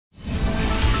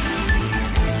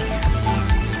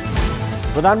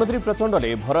प्रधानमन्त्री प्रचण्डले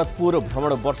भरतपुर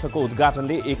भ्रमण वर्षको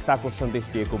उद्घाटनले एकताको सन्देश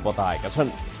दिएको बताएका छन्।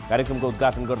 कार्यक्रमको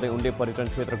उद्घाटन गर्दै उनले पर्यटन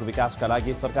क्षेत्रको विकासका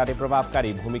लागि सरकारले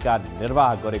प्रभावकारी भूमिका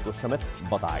निर्वाह गरेको समेत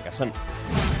बताएका छन्।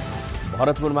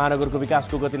 भरतपुर महानगरको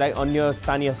विकासको गतिलाई अन्य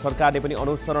स्थानीय सरकारले पनि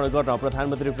अनुसरण गर्न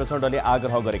प्रधानमन्त्री प्रचण्डले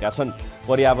आग्रह गरेका छन्।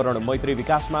 पर्यावरण मैत्री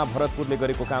विकासमा भरतपुरले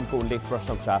गरेको कामको उनले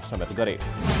प्रशंसा समेत गरे।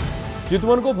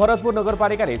 चितवनको भरतपुर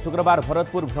नगरपालिकाले शुक्रबार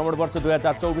भरतपुर भ्रमण वर्ष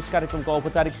 2024 कार्यक्रमको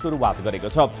औपचारिक सुरुवात गरेको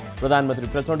छ। प्रधानमन्त्री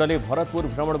प्रचण्डले भरतपुर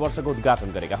भ्रमण वर्षको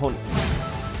उद्घाटन गरेका हुन्।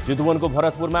 चितवनको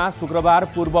भरतपुरमा शुक्रबार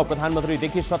पूर्व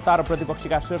प्रधानमन्त्रीदेखि सत्ता र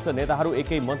प्रतिपक्षका शीर्ष नेताहरू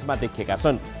एकै मञ्चमा देखिएका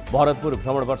छन्। भरतपुर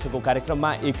भ्रमण वर्षको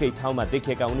कार्यक्रममा एकै ठाउँमा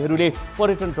देखिएका उनीहरूले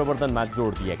पर्यटन प्रवर्धनमा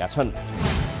जोड दिएका छन्।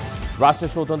 राष्ट्रिय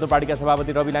स्वतन्त्र पार्टीका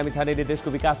सभापति रवि लामिछानेले देशको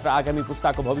विकास र आगामी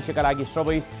पुस्ताको भविष्यका लागि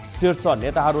सबै शीर्ष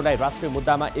नेताहरूलाई राष्ट्रिय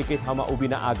मुद्दामा एकै ठाउँमा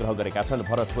उभिन आग्रह गरेका छन्।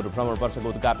 भरतपुर भ्रमण वर्षको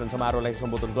उद्घाटन समारोहलाई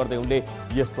सम्बोधन गर्दै उनले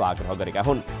यस्तो आग्रह गरेका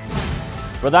हुन्।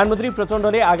 प्रधानमन्त्री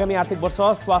प्रचण्डले आगामी आर्थिक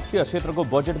वर्ष स्वास्थ्य क्षेत्रको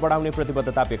बजेट बढाउने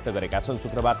प्रतिबद्धता व्यक्त गरेका छन्।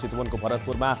 शुक्रबार चितवनको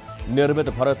भरतपुरमा निर्मित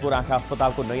भरतपुर आँखा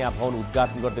अस्पतालको नयाँ भवन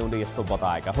उद्घाटन गर्दै उनले यस्तो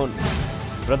बताएका हुन्।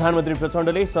 प्रधानमन्त्री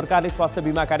प्रचण्डले सरकारले स्वास्थ्य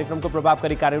बीमा कार्यक्रमको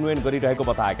प्रभावकारी कार्यान्वयन गरिरहेको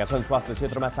बताएका छन्। स्वास्थ्य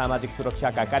क्षेत्रमा सामाजिक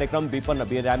सुरक्षाका कार्यक्रम, विपन्न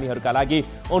बिरामीहरूका लागि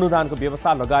अनुदानको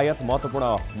व्यवस्था लगायत महत्त्वपूर्ण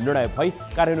निर्णय भई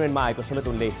कार्यान्वयनमा आएको समेत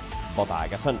उनले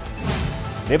बताएका छन्।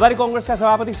 नेपाली कांग्रेसका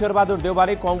सभापति शेरबहादुर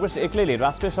देउवाले कांग्रेस एक्लैले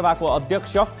राष्ट्रिय सभाको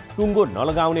अध्यक्ष टुङ्गो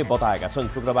नलगाउने बताएका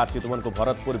छन्। शुक्रबार चितवनको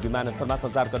भरतपुर विमानस्थलमा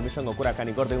सञ्चारकर्मीसँग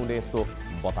कुराकानी गर्दै उनले यस्तो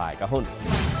बताएका हुन्।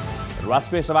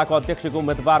 राष्ट्रिय सभाको अध्यक्षको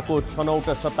उम्मेदवारको छनौट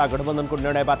सत्ता गठबन्धनको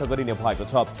निर्णयबाट गरिने भएको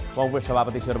छ। कांग्रेस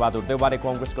सभापति शेरबहादुर देउवाले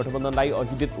कांग्रेस गठबन्धनलाई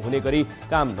अहिलेत हुने गरी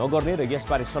काम नगर्ने र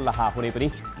यसबारे सल्लाह हुने पनि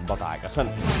बताएका छन्।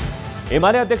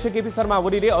 एमाले अध्यक्ष केपी शर्मा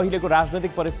ओलीले अहिलेको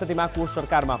राजनैतिक परिस्थितिमा को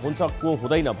सरकारमा हुन्छ को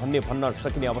हुँदैन भन्न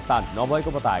सकिने अवस्था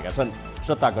नभएको बताएका छन्।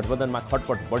 सत्ता गठबन्धनमा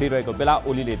खटपट बढिरहेको बेला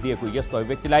ओलीले दिएको यस्तो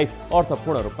अभिव्यक्तिलाई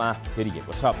अर्थपूर्ण रूपमा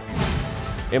हेरिएको छ।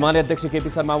 एमाले अध्यक्ष केपी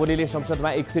शर्मा ओलीले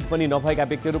संसदमा एक सिट पनि नभएका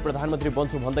व्यक्तिहरू प्रधानमन्त्री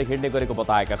बन्छु भन्दै हिँड्ने गरेको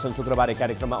बताएका छन्। शुक्रबार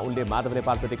कार्यक्रममा उनले माधव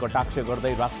नेपालप्रति कटाक्ष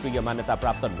गर्दै राष्ट्रिय मान्यता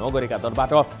प्राप्त नगरेका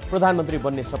दलबाट प्रधानमन्त्री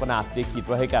बन्ने सपना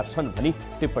देखिरहेका छन् भनी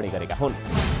टिप्पणी गरेका हुन्।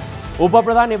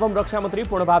 उपप्रधान एवं रक्षा मन्त्री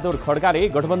पूर्णबहादुर खड्काले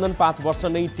गठबन्धन 5 वर्ष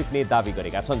नै टिक्ने दावी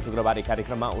गरेका छन्। शुक्रबार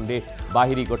कार्यक्रममा उनले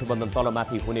बाहिरी गठबन्धन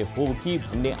तलमाथि हुने हो कि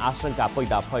भन्ने आशंका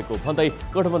पैदा भएको भन्दै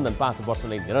गठबन्धन 5 वर्ष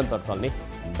नै निरन्तर चल्ने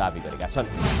दावी गरेका छन्।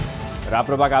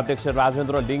 राप्रपाका अध्यक्ष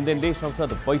राजेन्द्र लिङदेनले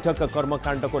संसद बैठक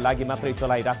कर्मकाण्डको लागि मात्रै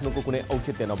चलाइराख्नुको कुनै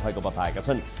औचित्य नभएको बताएका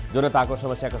छन्। जनताको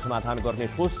समस्याको समाधान गर्ने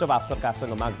ठोस जवाफ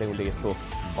सरकारसँग माग्दै उनले यस्तो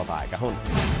बताएका हुन्।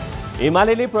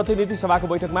 एमाले प्रतिनिधि सभाको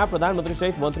बैठकमा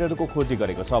प्रधानमन्त्रीसहित मन्त्रीहरूको खोजी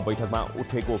गरेको छ। बैठकमा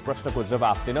उठेको प्रश्नको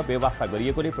जवाफ दिन व्यवस्था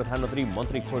गरिएकोले प्रधानमन्त्री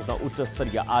मन्त्री खोज्न उच्च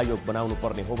स्तरीय आयोग बनाउनु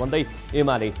पर्ने हो भन्दै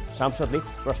एमाले सांसदले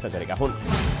प्रश्न गरेका हुन्।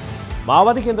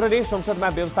 माओवादी केन्द्रले संसदमा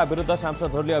व्यवस्था विरुद्ध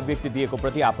सांसदहरूले अभिव्यक्ति दिएको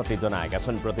प्रति आपत्ति जनाएका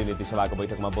छन्। प्रतिनिधि सभाको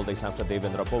बैठकमा बोल्दै सांसद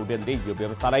देवेन्द्र पौडेलले यो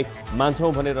व्यवस्थालाई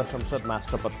मान्छौं भनेर संसदमा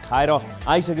शपथ खाएर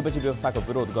आइसकेपछि व्यवस्थाको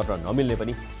विरोध गर्न नमिल्ने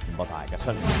पनि बताएका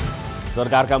छन्।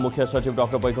 सरकारका मुख्य सचिव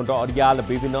डाक्टर वैकुण्ठ अरियाल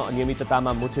विभिन्न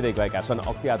अनियमिततामा मुछिँदै गएका छन्।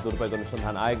 अख्तियार दुरुपयोग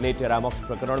अनुसन्धान आयोगले टेरामक्स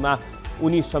प्रकरणमा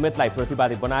उनी समेतलाई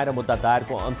प्रतिवादी बनाएर मुद्दा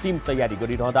दायरको अन्तिम तयारी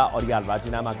गरिरहँदा अरियाल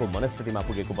राजीनामाको मनस्थितिमा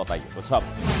पुगेको बताइएको छ।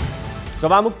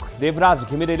 सभामुख देवराज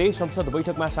घिमिरेले संसद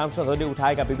बैठकमा सांसदहरूले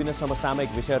उठाएका विभिन्न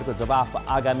समसामयिक विषयहरूको जवाफ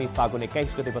आगामी फागुन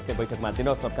 21 गते बस्ने बैठकमा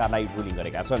दिन सरकारलाई रुलिङ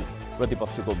गरेका छन्।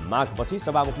 प्रतिपक्षको मागपछि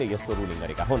सभामुखले यस्तो रुलिङ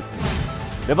गरेका हुन्।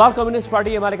 नेपाल कम्युनिस्ट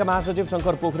पार्टी एमालेका महासचिव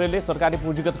शङ्कर पोखरेलले सरकारले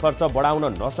पुँजीगत खर्च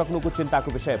बढाउन नसक्नुको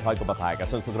चिन्ताको विषय भएको बताएका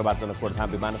छन्। शुक्रबार जनकपुरधाम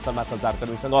विमानस्थलमा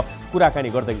सञ्चारकर्मीसँग कुराकानी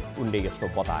गर्दै उनले यस्तो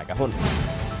बताएका हुन्।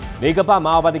 नेकपा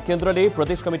माओवादी केन्द्रले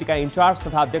प्रदेश कमिटिका इन्चार्ज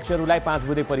तथा अध्यक्षहरूलाई 5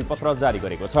 बुँदे परिपत्र जारी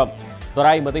गरेको छ।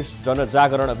 तराई मधेस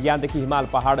जनजागरण अभियानदेखि हिमाल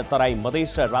पहाड तराई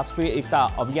मधेस राष्ट्रिय एकता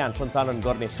अभियान सञ्चालन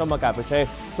गर्ने सम्मका विषय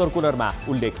सर्कुलरमा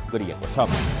उल्लेख गरिएको छ।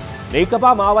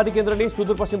 नेकपा माओवादी केन्द्रले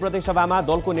सुदूरपश्चिम प्रदेश सभामा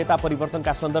दलको नेता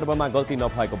परिवर्तनका सन्दर्भमा गल्ती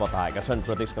नभएको बताएका छन्।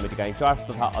 प्रदेश कमिटिका इन्चार्ज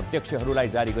तथा अध्यक्षहरूलाई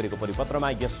जारी गरेको परिपत्रमा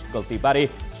यस गल्तीबारे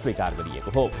स्वीकार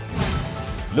गरिएको हो।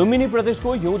 लुम्बिनी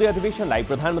प्रदेशको हिउँदे अधिवेशनलाई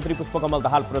प्रधानमन्त्री पुष्पकमल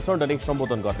दाहाल प्रचण्डले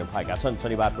सम्बोधन गर्ने भएका छन्।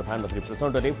 शनिबार प्रधानमन्त्री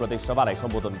प्रचण्डले प्रदेश सभालाई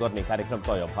सम्बोधन गर्ने कार्यक्रम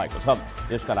तय भएको छ।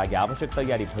 यसका लागि आवश्यक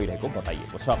तयारी भइरहेको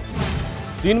बताइएको छ।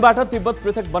 चीनबाट तिब्बत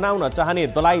पृथक बनाउन चाहने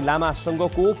दलाई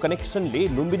लामासँगको कनेक्सनले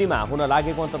लुम्बिनीमा हुन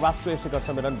लागेको अन्तर्राष्ट्रिय शिखर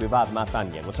सम्मेलन विवादमा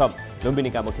तानिएको छ।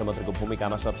 लुम्बिनीका मुख्यमन्त्रीको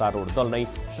भूमिकामा सत्तारूढ दल नै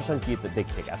सुसङ्कित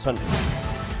देखिएका छन्।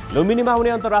 लुम्बिनीमा हुने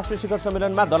अन्तर्राष्ट्रिय शिखर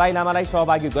सम्मेलनमा दलाई लामालाई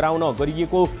सहभागी गराउन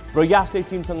गरिएको प्रयासले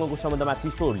चीनसँगको सम्बन्धमा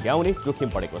चिसो ल्याउने जोखिम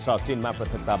परेको छ। चीनमा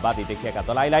पृथकतावादी देखिएका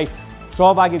दलाईलाई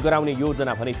सहभागी गराउने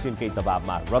योजना भने चीनकै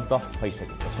दबावमा रद्द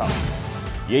भइसकेको छ।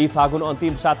 यही फागुन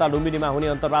अन्तिम साता लुम्बिनीमा हुने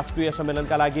अन्तर्राष्ट्रिय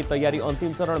सम्मेलनका लागि तयारी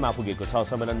अन्तिम चरणमा पुगेको छ।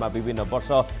 सम्मेलनमा विभिन्न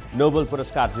वर्ष नोबेल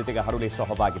पुरस्कार जितेकाहरूले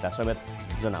सहभागिता समेत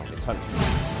जनाउनेछन्।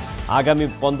 आगामी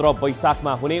 15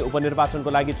 वैशाखमा हुने उपनिर्वाचनको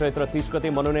लागि चैत्र 30 गते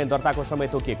मनोनयन दर्ताको समय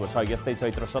तोकिएको छ। यस्तै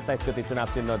चैत्र 27 गते चुनाव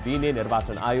चिन्ह दिइने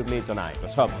निर्वाचन आयोगले जनाएको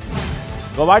छ।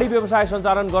 कबाडी व्यवसाय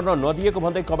सञ्चालन गर्न नदिएको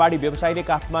भन्दै कबाडी व्यवसायीले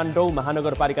काठमाडौँ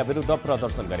महानगरपालिका विरुद्ध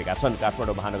प्रदर्शन गरेका छन्।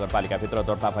 काठमाडौँ महानगरपालिकाभित्र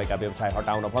दर्ता भएका व्यवसाय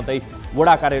हटाउन भन्दै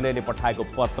वडा कार्यालयले पठाएको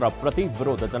पत्रप्रति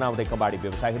विरोध जनाउँदै कबाडी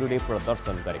व्यवसायीहरूले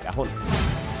प्रदर्शन गरेका हुन्।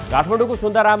 काठमाडौँको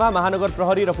सुन्दरामा महानगर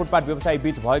प्रहरी र फुटपाथ व्यवसायी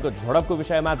बीच भएको झडपको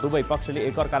विषयमा दुवै पक्षले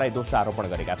एकअर्कालाई दोषारोपण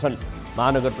गरेका छन्।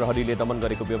 महानगर प्रहरीले दमन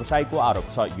गरेको व्यवसायीको आरोप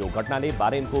छ। यो घटनाले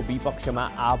बारेनको विपक्षमा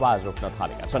आवाज उठ्न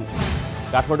थालेका छन्।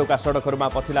 काठमाडौँका सडकहरूमा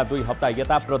पछिल्ला 2 हप्ता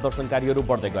यता प्रदर्शनकारीहरू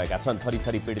बढ्दै गएका छन्।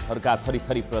 थरीथरी पीडितहरूका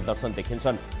थरीथरी प्रदर्शन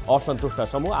देखिन्छन्। असन्तुष्ट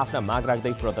समूह आफ्ना माग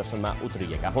राख्दै प्रदर्शनमा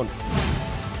उत्रिएका हुन्।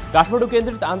 काठमाडौँ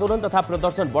केन्द्रित आन्दोलन तथा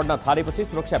प्रदर्शन बढ्न थालेपछि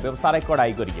सुरक्षा व्यवस्थालाई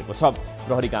कडाई गरिएको छ।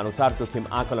 प्रहरीका अनुसार जोखिम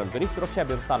आकलन गरी सुरक्षा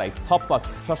व्यवस्थालाई थप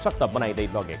सशक्त बनाइँदै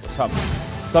लगेको छ।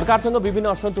 सरकारसँग विभिन्न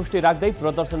असन्तुष्टि राख्दै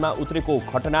प्रदर्शनमा उत्रेको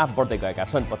घटना बढ्दै गएका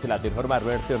छन्। पछिल्ला दिनहरूमा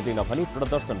ऋण तिर्दिन भनी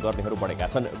प्रदर्शन गर्नेहरू बढेका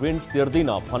छन्। ऋण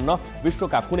तिर्दिन भन्न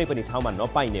विश्वका कुनै पनि ठाउँमा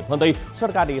नपाइने भन्दै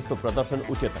सरकारले यस्तो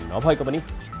प्रदर्शन उचित नभएको पनि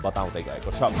बताउँदै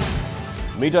गएको छ।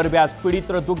 मिटर ब्याज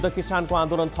पीडित र दुग्ध किसानको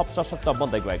आन्दोलन थप सशक्त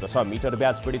बन्दै गएको छ। मिटर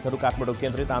ब्याज पीडितहरू काठमाडौँ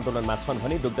केन्द्रित आन्दोलनमा छन्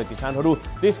भने दुग्ध किसानहरू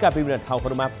देशका विभिन्न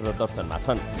ठाउँहरूमा प्रदर्शनमा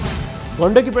छन्।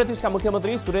 गण्डकी प्रदेशका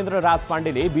मुख्यमन्त्री सुरेन्द्र राज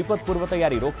पाण्डेले विपद पूर्व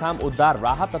तयारी, रोकथाम, उद्धार,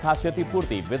 राहत तथा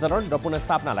क्षतिपूर्ति, वितरण र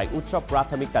पुनर्स्थापनालाई उच्च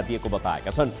प्राथमिकता दिएको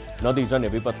बताएका छन्। नदीजन्य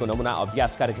विपदको नमुना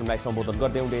अभ्यास कार्यक्रमलाई सम्बोधन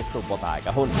गर्दै उनले यस्तो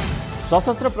बताएका हुन्।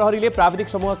 सशस्त्र प्रहरीले प्राविधिक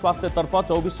समूह स्वास्थ्यतर्फ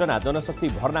 24 जना जनशक्ति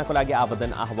भर्नाको लागि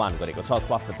आवेदन आह्वान गरेको छ।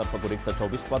 स्वास्थ्यतर्फको रिक्त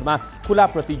 24 पदमा खुला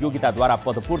प्रतियोगिताद्वारा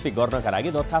पदपूर्ति गर्नका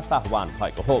लागि दरखास्त आह्वान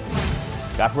भएको हो।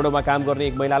 काठमाडौँमा काम गर्ने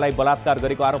एक महिलालाई बलात्कार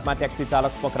गरेको आरोपमा ट्याक्सी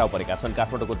चालक पक्राउ परेका छन्।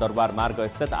 काठमाडौँको दरबार मार्ग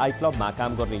स्थित आई क्लबमा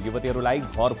काम गर्ने युवतीहरूलाई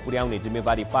घर पुर्याउने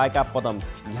जिम्मेवारी पाएका पदम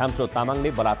घ्याम्चो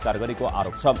तामाङले बलात्कार गरेको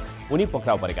आरोप छ। उनी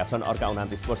पक्राउ परेका छन्। अर्का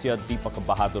 29 वर्षीय दीपक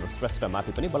बहादुर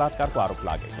श्रेष्ठमाथि पनि बलात्कारको आरोप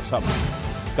लागेको छ।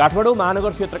 काठमाडौँ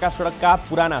महानगर क्षेत्रका सडकका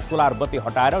पुराना सोलर बत्ती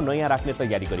हटाएर नयाँ राख्ने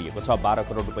तयारी गरिएको छ। 12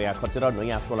 करोड रुपैयाँ खर्चेर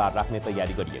नयाँ सोलर राख्ने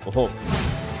तयारी गरिएको हो।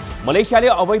 मलेसियाले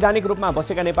अवैधानिक रूपमा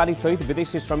बसेका नेपाली सहित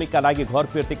विदेशी श्रमिकका लागि घर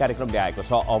फिर्ती कार्यक्रम ल्याएको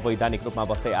छ। अवैधानिक रूपमा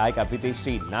बस्दै आएका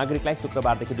विदेशी नागरिकलाई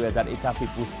शुक्रबारदेखि 2081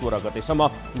 पुस 16 गतेसम्म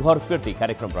घर फिर्ती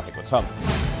कार्यक्रम रहेको छ।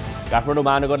 काठमाडौँ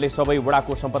महानगरले सबै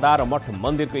वडाको सम्पदा र मठ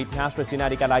मन्दिरको इतिहास र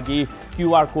चिनारीका लागि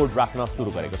QR कोड राख्न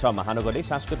सुरु गरेको छ। महानगरले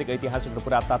सांस्कृतिक, ऐतिहासिक र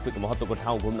पुरातात्विक महत्त्वको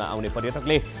ठाउँ घुम्न आउने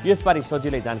पर्यटकले यसबारे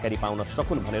सजिलै जानकारी पाउन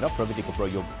सकुन् भनेर प्रविधिको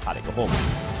प्रयोग थालेको हो।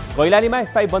 कैलालीमा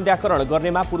स्थायी बन्द्याकरण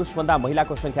गर्नेमा पुरुषभन्दा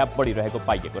महिलाको संख्या बढिरहेको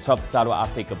पाइएको छ। चालु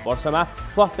आर्थिक वर्षमा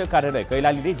स्वास्थ्य कार्यालय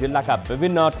कैलालीले जिल्लाका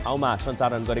विभिन्न ठाउँमा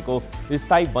सञ्चालन गरेको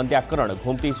स्थायी बन्द्याकरण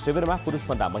घुम्ती शिविरमा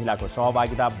पुरुषभन्दा महिलाको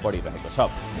सहभागिता बढिरहेको छ।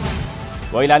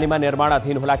 कैलालीमा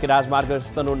निर्माणाधीन हुलाकी राजमार्ग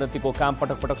स्तरोन्नतिको काम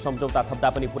पटक पटक सम्झौता थप्दा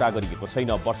पनि पूरा गरिएको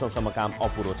छैन। वर्षौंसम्म काम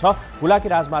अपुरो छ। हुलाकी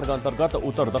राजमार्ग अन्तर्गत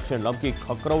उत्तर दक्षिण लम्की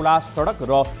खक्रौला सडक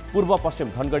र पूर्व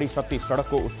पश्चिम धनगढी शक्ति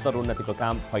सडकको स्तरोन्नतिको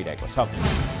काम भइरहेको छ।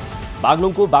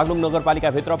 बागलुङको बागलुङ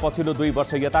नगरपालिकाभित्र पछिल्लो 2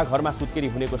 वर्ष यता घरमा सुत्केरी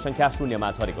हुनेको संख्या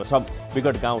शून्यमा झरेको छ।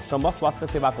 विगत गाउँसम्म स्वास्थ्य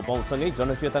सेवाको पहुँचसँगै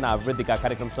जनचेतना वृद्धिका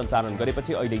कार्यक्रम सञ्चालन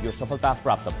गरेपछि अहिले यो सफलता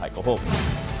प्राप्त भएको हो।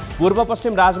 पूर्व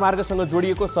पश्चिम राजमार्गसँग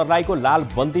जोडिएको सर्लाहीको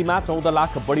लालबन्दीमा 14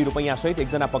 लाख बढी रुपैयाँ सहित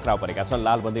एकजना पक्राउ परेका छन्।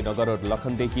 लालबन्दी नगर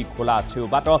लखनदेखि खोला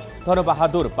छेउबाट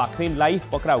धनबहादुर पाखरिनलाई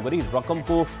पक्राउ गरी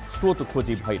रकमको स्रोत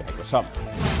खोजी भइरहेको छ।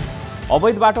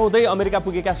 अवैध बाटो हुँदै अमेरिका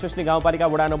पुगेका सिस्ने गाउँपालिका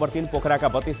वडा नम्बर 3 पोखराका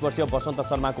 32 वर्षीय वसन्त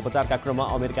शर्माको उपचारका क्रममा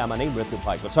अमेरिकामा नै मृत्यु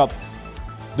भएको छ।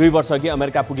 2 वर्ष अघि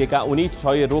अमेरिका पुगेका उनी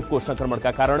क्षय रोगको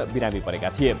संक्रमणका कारण बिरामी परेका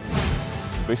थिए।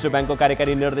 विश्व ब्याङ्कको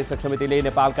कार्यकारी निर्देशक समितिले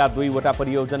नेपालका 2वटा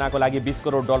परियोजनाको लागि $20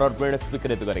 करोड ऋण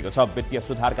स्वीकृत गरेको छ। वित्तीय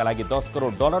सुधारका लागि $10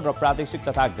 करोड र प्रादेशिक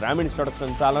तथा ग्रामीण सडक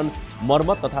सञ्चालन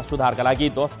मर्मत तथा सुधारका लागि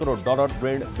 $10 करोड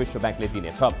ऋण विश्व ब्याङ्कले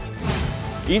दिनेछ।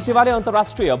 यी सेवाले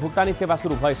अन्तर्राष्ट्रिय भुक्तानी सेवा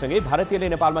सुरु भएसँगै भारतीयले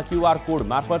नेपालमा QR कोड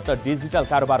मार्फत डिजिटल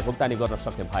कारोबार भुक्तानी गर्न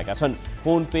सक्ने भएका छन्।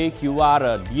 फोन पे,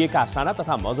 QR लिएका साना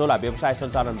तथा मझौला व्यवसाय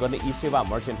सञ्चालन गर्ने यी सेवा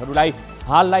मर्चेन्टहरूलाई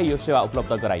हाललाई यो सेवा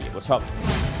उपलब्ध गराइएको छ।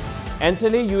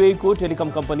 एनसेलले युएईको टेलिकम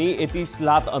कम्पनी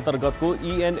एतिसलात अन्तर्गतको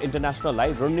EN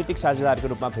इन्टरनेसनललाई रणनीतिक साझेदारीको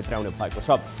रूपमा भित्राउने भएको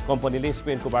छ। कम्पनीले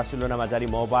स्पेनको बार्सिलोनामा जारी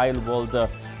मोबाइल वर्ल्ड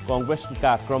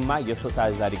कङ्ग्रेसका क्रममा यस्तो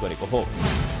साझेदारी गरेको हो।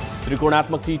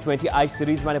 त्रिकोणात्मक T20I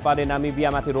सिरिजमा नेपालले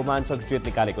नामिबियामाथि रोमाञ्चक जित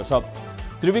निकालेको छ।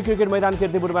 त्रिवी क्रिकेट मैदान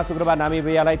कीर्तिपुरमा शुक्रबार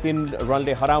नामिबियालाई 3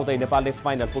 रनले हराउँदै नेपालले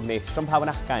फाइनल पुग्ने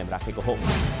सम्भावना कायम राखेको हो।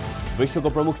 विश्वको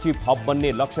प्रमुख चिप हब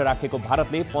बन्ने लक्ष्य राखेको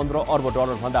भारतले $15 अर्ब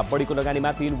भन्दा बढीको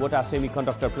लगानीमा 3वटा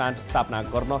सेमिकन्डक्टर प्लान्ट स्थापना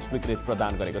गर्न स्वीकृति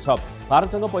प्रदान गरेको छ।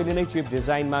 भारतसँग पहिले नै चिप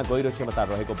डिजाइनमा गहिरो क्षमता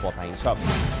रहेको बताइन्छ।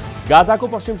 गाजाको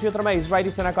पश्चिम क्षेत्रमा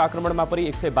इजरायली सेनाको आक्रमणमा परि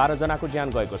 112 जनाको ज्यान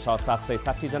गएको छ।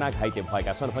 760 जना घाइते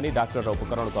भएका छन् भने डाक्टर र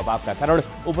उपकरणको अभावका कारण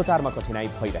उपचारमा कठिनाई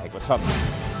भइरहेको छ।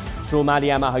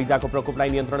 सोमालियामा हैजाको प्रकोपलाई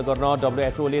नियन्त्रण गर्न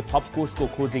WHO ले थप कोषको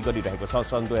खोजी गरिरहेको छ।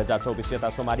 सन् 2024 यता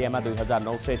सोमालियामा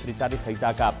 2943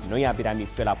 हैजाका नयाँ बिरामी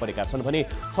फेला परेका छन् भने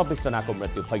 26 जनाको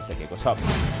मृत्यु भइसकेको छ।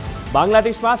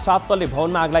 बांग्लादेशमा 7 तल्ले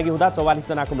भवनमा आगलागी हुँदा 44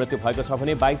 जनाको मृत्यु भएको छ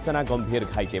भने 22 जना गम्भीर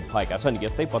घाइते भएका छन्।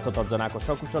 यस्तै 75 जनाको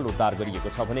सकुशल उद्धार गरिएको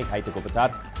छ भने घाइतेको उपचार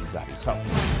जारी छ।